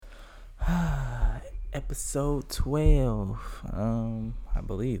episode 12. I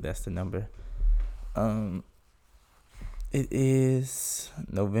believe that's the number. Um, it is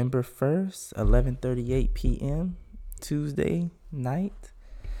November 1st, 11:38 p.m. Tuesday night.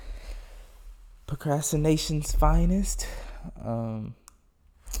 Procrastination's finest. Um,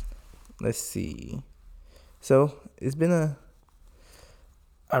 let's see. So it's been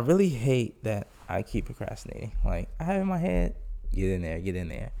I really hate that I keep procrastinating. Like, I have in my head, get in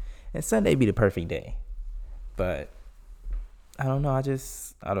there. And Sunday be the perfect day. But I don't know. I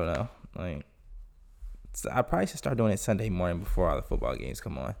don't know. Like, so I probably should start doing it Sunday morning before all the football games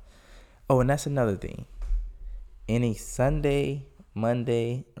come on. Oh, and that's another thing. Any Sunday,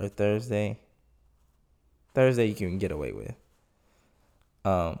 Monday, or Thursday you can get away with.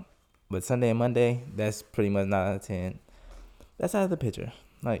 But Sunday and Monday, that's pretty much 9 out of 10. That's out of the picture.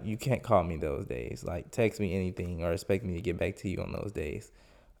 Like, you can't call me those days. Like, text me anything or expect me to get back to you on those days.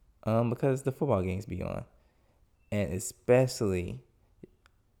 Because the football games be on. And especially,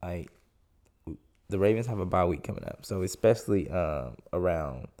 like, the Ravens have a bye week coming up. So especially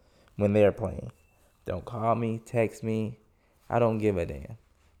around when they're playing. Don't call me, text me. I don't give a damn.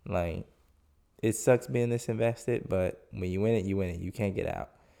 Like, it sucks being this invested, but when you win it, you win it. You can't get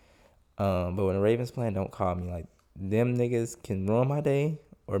out. But when the Ravens playing, don't call me. Like, them niggas can ruin my day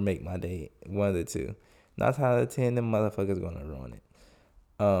or make my day. One of the two. 9 out of 10, them motherfuckers gonna ruin it.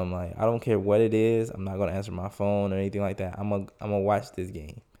 Like, I don't care what it is. I'm not gonna answer my phone or anything like that. I'm gonna watch this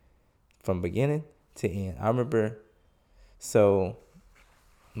game from beginning to end. I remember, so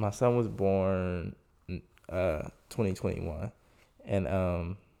my son was born 2021,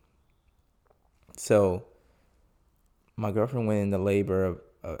 and so my girlfriend went into labor.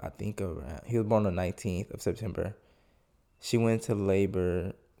 I think around, he was born on the 19th of September. She went into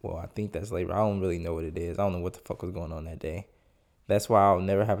labor. Well, I think that's labor. I don't really know what it is. I don't know what the fuck was going on that day. That's why I'll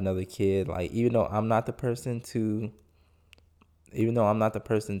never have another kid. Like, even though I'm not the person to that's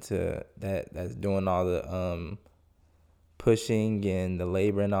doing all the pushing and the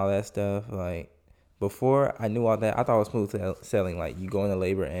labor and all that stuff. Like, before I knew all that, I thought it was smooth selling. Like, you go into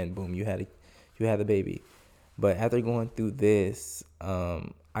labor and boom, you had the baby. But after going through this,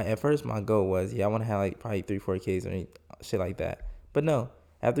 at first my goal was, I want to have like probably 3-4 kids or shit like that. But no,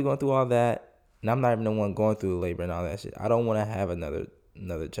 after going through all that, and I'm not even the one going through the labor and all that shit, I don't want to have another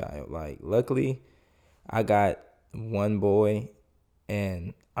child. Like, luckily, I got one boy,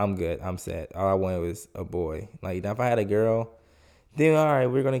 and I'm good. I'm set. All I wanted was a boy. Like, now if I had a girl, then all right,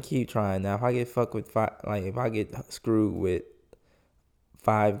 we're gonna keep trying. Now if I get fucked with if I get screwed with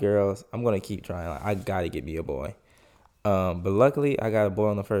 5 girls, I'm gonna keep trying. Like, I gotta get me a boy. But luckily, I got a boy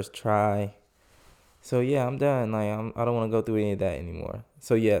on the first try. So yeah, I'm done. Like, I don't want to go through any of that anymore.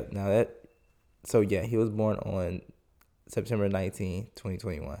 So yeah, he was born on September 19th,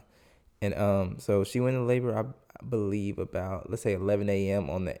 2021. And so she went into labor, I believe, about, let's say 11 a.m.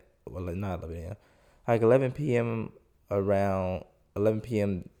 on the, well, not 11 a.m., like 11 p.m. around 11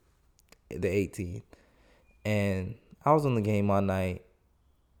 p.m. the 18th. And I was on the game all night,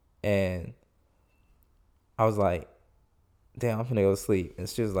 and I was like, damn, I'm finna go to sleep. And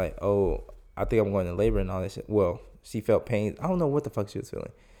she was like, oh, I think I'm going to labor and all that shit. Well, she felt pain. I don't know what the fuck she was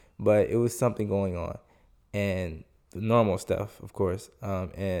feeling, but it was something going on. And the normal stuff, of course.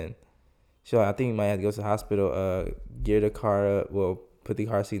 And she like, I think you might have to go to the hospital, gear the car up, put the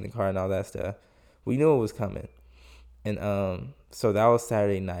car seat in the car and all that stuff. We knew it was coming. And so that was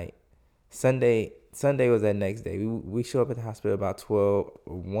Saturday night. Sunday was that next day. We show up at the hospital about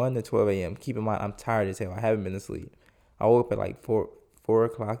 1 to 12 a.m. Keep in mind, I'm tired as hell. I haven't been asleep. I woke up at like 4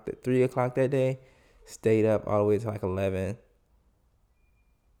 o'clock, 3 o'clock that day. Stayed up all the way to like 11.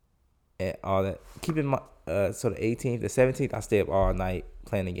 And all that. Keep in mind, so the 18th, the 17th, I stayed up all night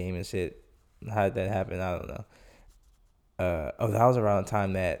playing the game and shit. How did that happen? I don't know. That was around the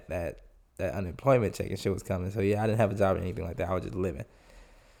time that unemployment check and shit was coming. So yeah, I didn't have a job or anything like that. I was just living.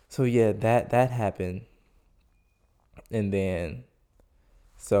 So yeah, that happened. And then,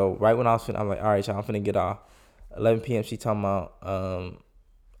 so right when I'm like, all right, y'all, I'm finna get off. 11 p.m. She talking about, I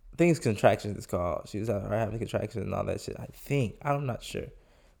think it's contractions. It's called. She was having contractions and all that shit. I think, I'm not sure,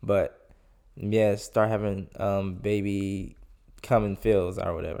 but yeah, start having baby coming fills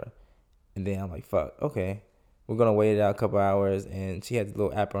or whatever. And then I'm like, fuck, okay. We're gonna wait it out a couple hours, and she had this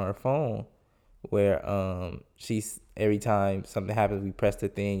little app on her phone where she's, every time something happens, we press the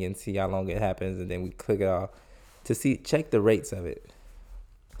thing and see how long it happens, and then we click it off to check the rates of it.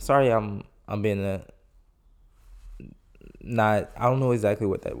 Sorry, I'm being not, I don't know exactly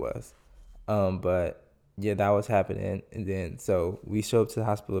what that was, but yeah, that was happening. And then so we showed up to the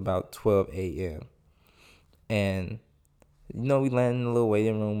hospital about 12 a.m. and We landed in a little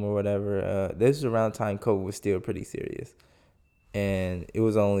waiting room or whatever. This was around the time COVID was still pretty serious, and it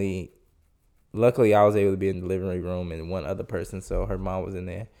was only. Luckily, I was able to be in the living room and one other person, so her mom was in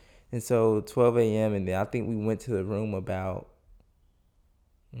there. And so 12 a.m. and then I think we went to the room about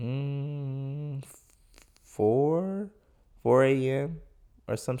 4 a.m.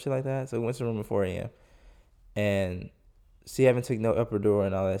 or some shit like that. So we went to the room at 4 a.m. and she haven't took no epidural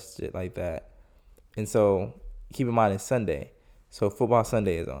and all that shit like that. And so keep in mind it's Sunday, so football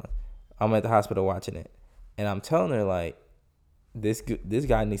Sunday is on. I'm at the hospital watching it, and I'm telling her like, this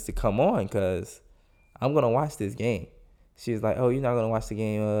guy needs to come on because I'm gonna watch this game. She's like, oh, you're not gonna watch the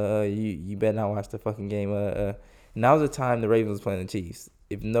game. You better not watch the fucking game. And that was the time the Ravens was playing the Chiefs.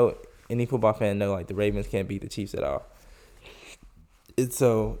 If any football fan know, like the Ravens can't beat the Chiefs at all. And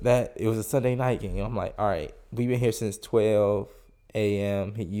so it was a Sunday night game. I'm like, all right, we've been here since 12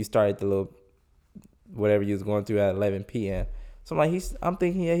 a.m. You started the little whatever you was going through at 11 p.m. So I'm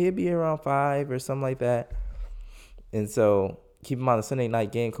thinking, yeah, he'll be here around 5 or something like that. And so keep in mind the Sunday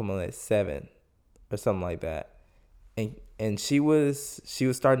night game come on at 7 or something like that. And she was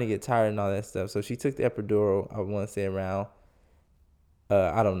starting to get tired and all that stuff. So she took the epidural, I want to say around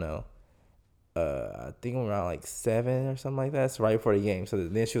I don't know. I think around like 7 or something like that. It's right before the game. So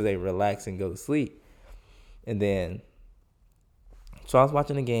then she was able to relax and go to sleep. And then so I was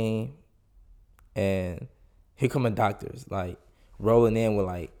watching the game, and here come the doctors like rolling in with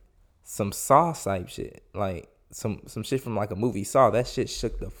like some Saw type shit, like some shit from like a movie Saw. That shit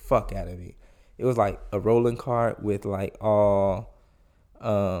shook the fuck out of me. It was like a rolling cart with like all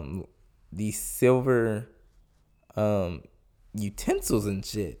these silver utensils and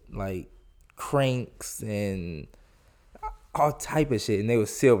shit, like cranks and all type of shit, and they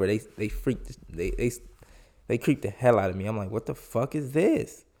was silver. They freaked they creeped the hell out of me. I'm like, what the fuck is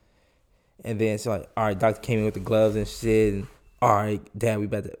this? And then it's like, all right, doctor came in with the gloves and shit. And, all right, Dad, we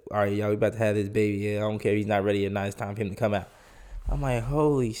about to have this baby. Yeah, I don't care if he's not ready or not. It's time for him to come out. I'm like,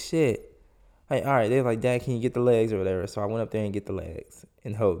 holy shit. Like, all right, they're like, Dad, can you get the legs or whatever? So I went up there and get the legs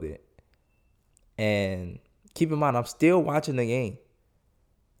and hold it. And keep in mind, I'm still watching the game.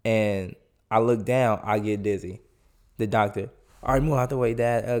 And I look down, I get dizzy. The doctor, all right, move out the way,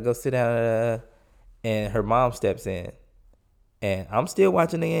 Dad. Go sit down. And her mom steps in. And I'm still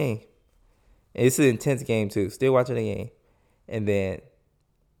watching the game. It's an intense game too. Still watching the game, and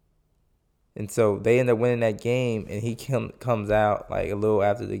so they end up winning that game. And he comes out like a little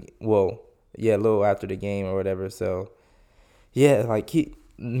after the game or whatever. So yeah, like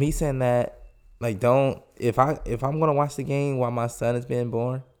me saying that, like don't if I'm gonna watch the game while my son is being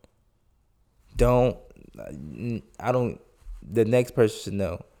born, I don't. The next person should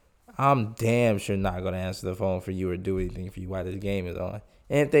know. I'm damn sure not gonna answer the phone for you or do anything for you while this game is on.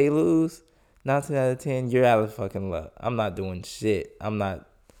 And if they lose, 9 out of 10, you're out of fucking luck. I'm not doing shit. I'm not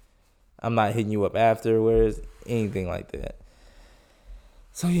hitting you up afterwards, anything like that.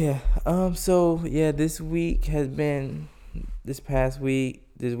 So yeah, this weekend has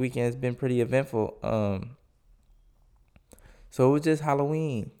been pretty eventful. So it was just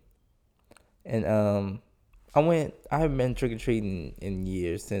Halloween, and I haven't been trick or treating in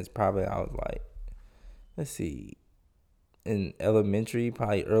years, since probably I was like, let's see, in elementary,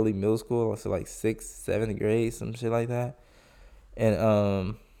 probably early middle school, so like 6th, 7th grade, some shit like that. And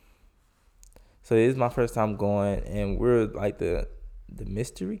so it is my first time going, and we're like the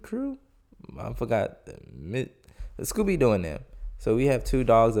mystery crew. I forgot the Scooby doing them. So we have 2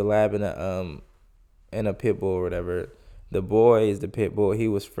 dogs, a lab and a pit bull or whatever. The boy is the pit bull. He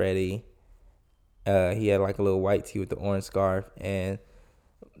was Freddy. He had like a little white tee with the orange scarf, and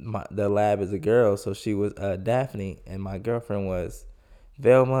the lab is a girl, so she was Daphne, and my girlfriend was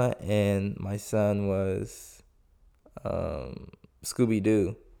Velma, and my son was Scooby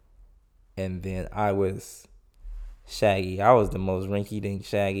Doo, and then I was Shaggy. I was the most rinky-dink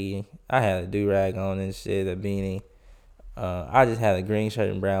Shaggy. I had a do-rag on and shit, a beanie. I just had a green shirt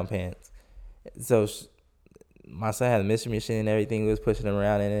and brown pants. So my son had a mystery machine and everything. We was pushing him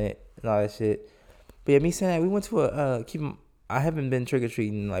around in it and all that shit. But yeah, me saying that, we went to I haven't been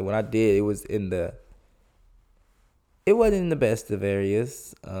trick-or-treating. Like, when I did, it wasn't in the best of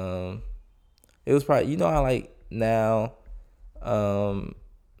areas. It was probably, how like now,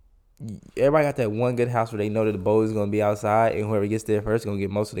 everybody got that one good house where they know that the bowl is going to be outside, and whoever gets there first is going to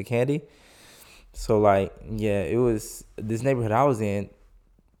get most of the candy. So like, yeah, it was this neighborhood I was in.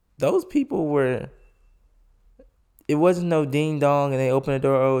 Those people it wasn't no ding dong and they open the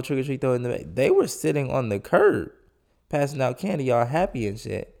door, oh, trick or treat, throw in the back. They were sitting on the curb passing out candy, all happy and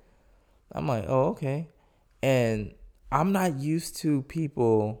shit. I'm like, oh, okay. And I'm not used to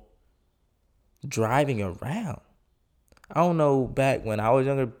people driving around. I don't know back when I was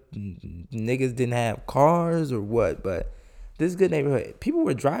younger, niggas didn't have cars or what, but this is a good neighborhood. People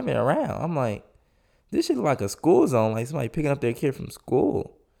were driving around. I'm like, this shit look like a school zone, like somebody picking up their kid from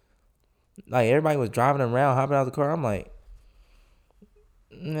school. Like everybody was driving around, hopping out of the car. I'm like,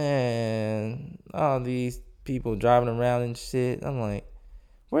 man, all these people driving around and shit. I'm like,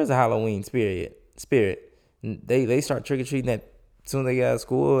 where's the Halloween Spirit. They start trick or treating at soon as they get out of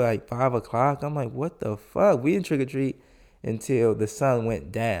school, like 5 o'clock. I'm like, what the fuck? We didn't trick or treat until the sun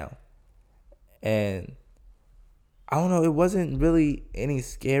went down, and I don't know. It wasn't really any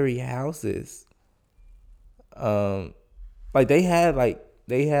scary houses. Um, like they had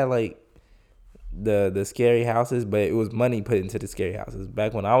the scary houses, but it was money put into the scary houses.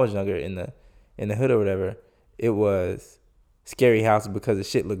 Back when I was younger in the hood or whatever, it was scary houses because the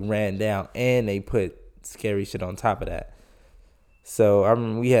shit looked ran down, and they put scary shit on top of that. So I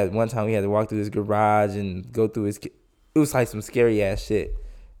remember one time we had to walk through this garage and go through his. It was like some scary ass shit,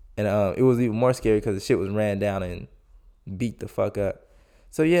 and it was even more scary because the shit was ran down and beat the fuck up.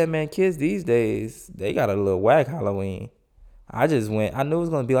 So yeah, man, kids these days they got a little whack Halloween. I just went. I knew it was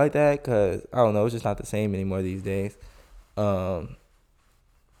gonna be like that because I don't know. It's just not the same anymore these days. Um,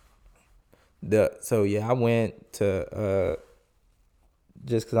 so yeah, I went to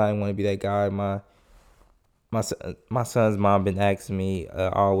just because I didn't want to be that guy. My son's mom been asking me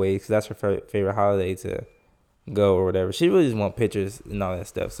always because that's her favorite holiday to go or whatever. She really just want pictures and all that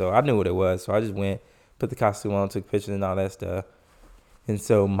stuff. So I knew what it was. So I just went, put the costume on, took pictures and all that stuff. And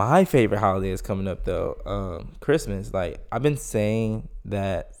so my favorite holiday is coming up though, Christmas. Like I've been saying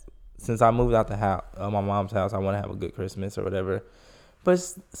that since I moved out the house, my mom's house, I want to have a good Christmas or whatever. But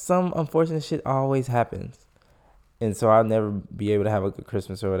some unfortunate shit always happens, and so I'll never be able to have a good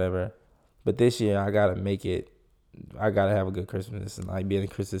Christmas or whatever. But this year I gotta make it. I gotta have a good Christmas and like be in the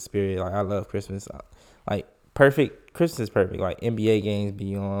Christmas spirit. Like I love Christmas. Like perfect Christmas is perfect. Like NBA games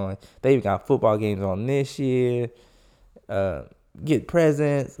be on. They even got football games on this year. Get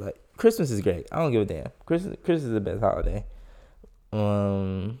presents. Like Christmas is great. I don't give a damn. Christmas is the best holiday.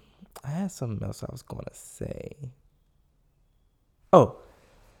 I had something else I was gonna say. Oh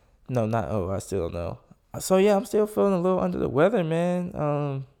no, not I still don't know. So yeah, I'm still feeling a little under the weather,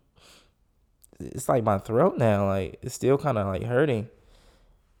 man. It's like my throat now. Like it's still kind of like hurting.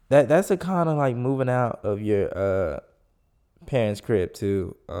 That's a kind of like moving out of your parents' crib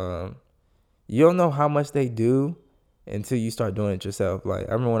too. You don't know how much they do until you start doing it yourself. Like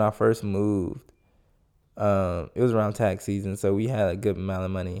I remember when I first moved, it was around tax season, so we had a good amount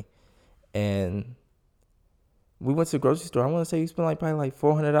of money, and we went to the grocery store. I want to say we spent probably like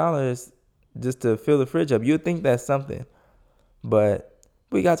 $400 just to fill the fridge up. You'd think that's something, but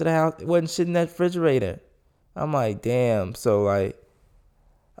we got to the house, it wasn't shit in that refrigerator. I'm like, damn. So like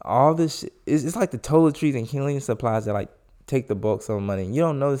all this shit, it's like the toiletries and cleaning supplies that like take the bulk of money. You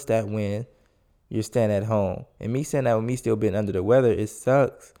don't notice that when you're staying at home. And me saying that with me still being under the weather, it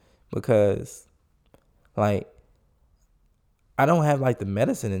sucks because like I don't have like the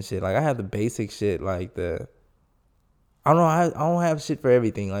medicine and shit. Like I have the basic shit, like I don't know. I don't have shit for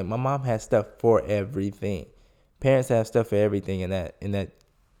everything. Like my mom has stuff for everything. Parents have stuff for everything in that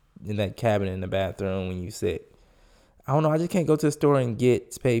cabinet in the bathroom when you sit. I don't know. I just can't go to the store and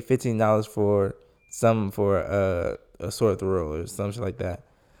pay $15 for something for a sore throat or something like that.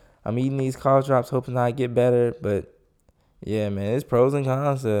 I'm eating these cough drops, hoping I get better. But yeah, man, it's pros and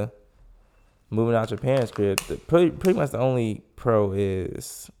cons to moving out your parents' crib. Pretty much the only pro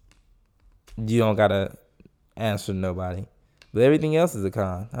is you don't gotta answer to nobody. But everything else is a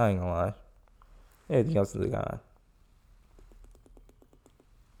con. I ain't gonna lie. Everything else is a con.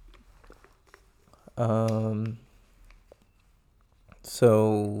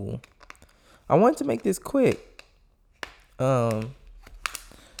 So I wanted to make this quick.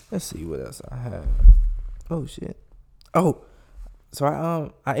 Let's see what else I have. Oh shit. Oh, so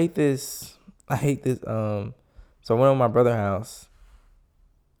I ate this. I hate this. So I went over my brother's house.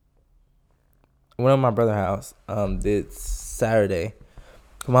 This Saturday.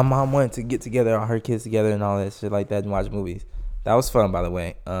 My mom wanted to get together, all her kids together, and all that shit like that, and watch movies. That was fun, by the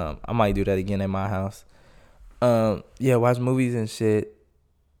way. I might do that again at my house. Yeah, watch movies and shit.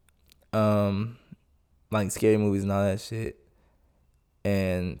 Like scary movies and all that shit.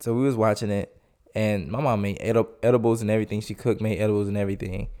 And so we was watching it, and my mom made edibles and everything. She made edibles and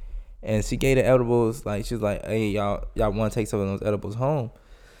everything, and she gave the edibles like she was like, "Hey, y'all want to take some of those edibles home?"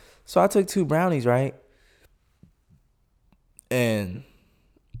 So I took 2 brownies, right? And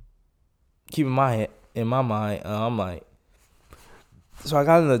keep in my mind, I'm like, so I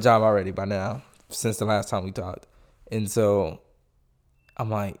got another job already by now since the last time we talked, and so I'm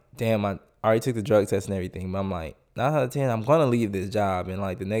like, damn, I already took the drug test and everything, but I'm like, 9 out of 10, I'm gonna leave this job, and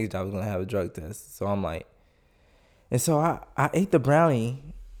like the next job is gonna have a drug test. So I'm like, and so I ate the brownie.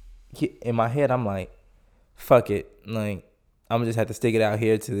 In my head, I'm like, fuck it, like I'm gonna just have to stick it out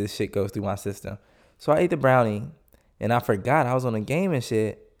here till this shit goes through my system. So I ate the brownie, and I forgot I was on a game and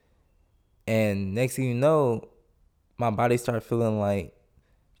shit. And next thing you know, my body started feeling like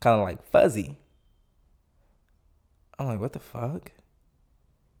kind of like fuzzy. I'm like, what the fuck?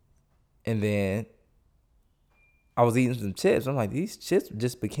 And then I was eating some chips. I'm like, these chips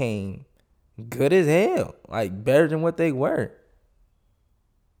just became good as hell, like better than what they were.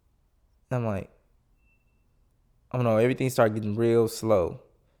 And I'm like, I don't know, everything started getting real slow.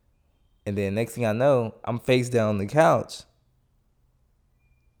 And then next thing I know, I'm face down on the couch.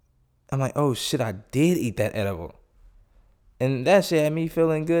 I'm like, oh shit, I did eat that edible. And that shit had me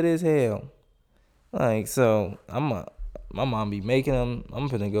feeling good as hell. Like, so my mom be making them. I'm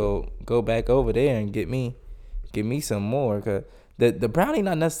gonna go back over there and get me some more. Cause the brownie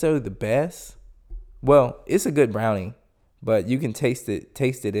not necessarily the best. Well, it's a good brownie, but you can taste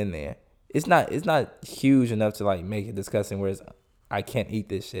it in there. It's not huge enough to like make it disgusting. Whereas I can't eat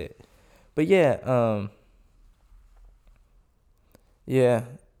this shit. But yeah, yeah,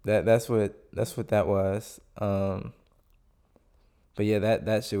 that's what that was. But yeah,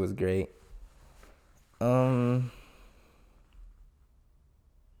 that shit was great.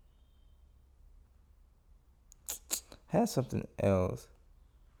 Had something else.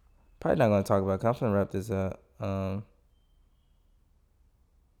 Probably not gonna talk about it, 'cause I'm gonna wrap this up.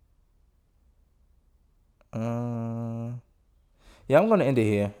 Yeah, I'm gonna end it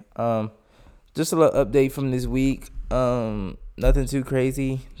here. Just a little update from this week. Nothing too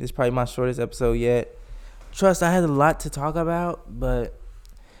crazy. This is probably my shortest episode yet. Trust, I had a lot to talk about, but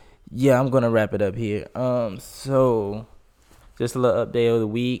yeah, I'm gonna wrap it up here. So just a little update of the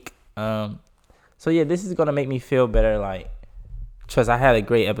week. So yeah, this is gonna make me feel better. Like, trust, I had a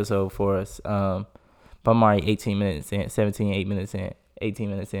great episode for us. But I'm already 18 minutes in, 18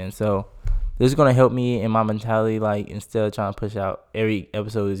 minutes in. So this is gonna help me in my mentality. Like, instead of trying to push out every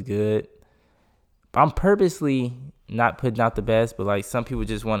episode is good, I'm purposely not putting out the best. But like, some people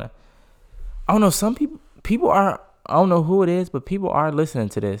just wanna. I don't know. Some people are. I don't know who it is, but people are listening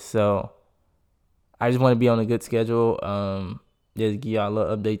to this. So I just want to be on a good schedule. Just give y'all a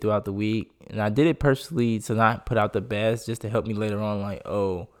little update throughout the week. And I did it personally to not put out the best, just to help me later on. Like,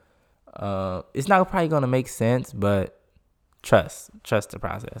 it's not probably gonna make sense, but trust the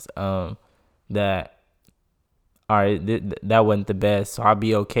process. That all right, that wasn't the best, so I'll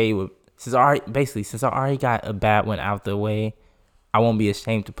be okay with since I already got a bad one out the way. I won't be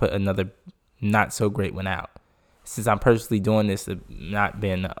ashamed to put another not so great one out. Since I'm personally doing this, to not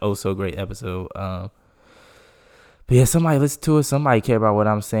been an oh so great episode. But yeah, somebody listen to it. Somebody care about what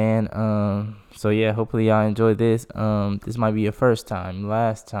I'm saying. So yeah, hopefully y'all enjoy this. This might be your first time,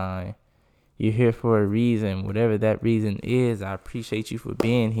 last time. You're here for a reason, whatever that reason is. I appreciate you for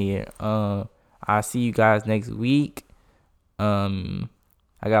being here. I'll see you guys next week. I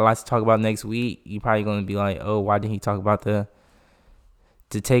got lots to talk about next week. You're probably gonna be like, oh, why didn't he talk about the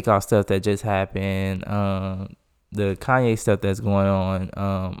takeoff stuff that just happened? The Kanye stuff that's going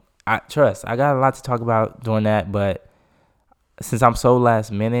on. I got a lot to talk about during that, but since I'm so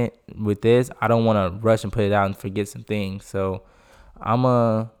last minute with this, I don't want to rush and put it out and forget some things. So I'm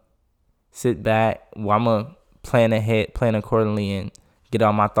going to sit back. Well, I'm going to plan ahead, plan accordingly, and get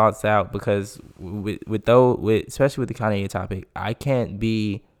all my thoughts out, because especially with the Kanye topic, I can't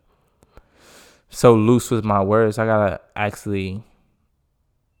be so loose with my words. I got to actually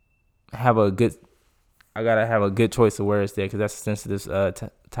have a good choice of words there, because that's a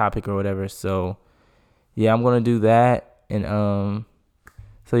sensitive topic or whatever. So yeah, I'm gonna do that. And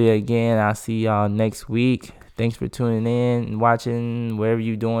so yeah, again, I'll see y'all next week. Thanks for tuning in and watching, wherever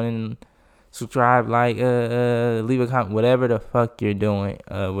you doing. Subscribe, like, leave a comment, whatever the fuck you're doing,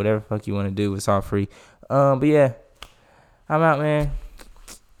 whatever the fuck you want to do, it's all free. But yeah, I'm out, man.